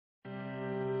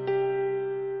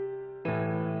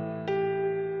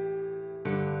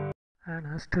An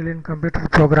Australian computer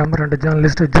programmer and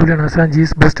journalist, Julian Assange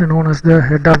is best known as the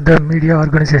head of the media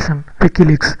organization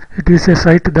WikiLeaks. It is a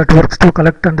site that works to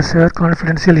collect and share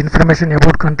confidential information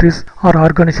about countries or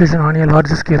organizations on a large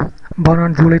scale. Born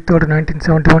on July 3,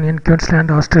 1971 in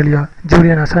Queensland, Australia,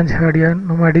 Julian Assange had a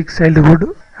nomadic childhood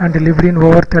and lived in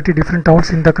over 30 different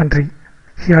towns in the country.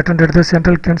 He attended the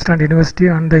Central Queensland University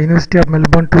and the University of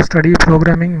Melbourne to study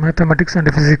programming, mathematics and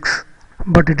physics,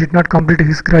 but he did not complete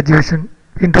his graduation.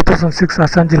 In 2006,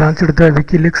 Assange launched the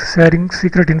WikiLeaks, sharing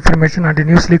secret information and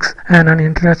news leaks on an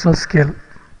international scale.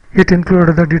 It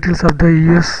included the details of the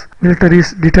US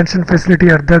military's detention facility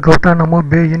at the Guantanamo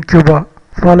Bay in Cuba.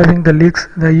 Following the leaks,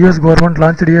 the US government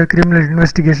launched a criminal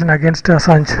investigation against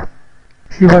Assange.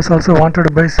 He was also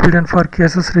wanted by Sweden for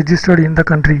cases registered in the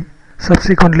country.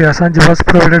 Subsequently, Assange was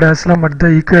provided asylum at the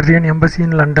Ecuadorian embassy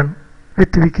in London.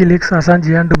 With WikiLeaks, Assange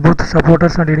earned both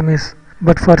supporters and enemies,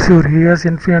 but for sure he has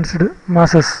influenced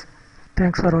masses.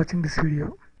 Thanks for watching this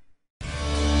video.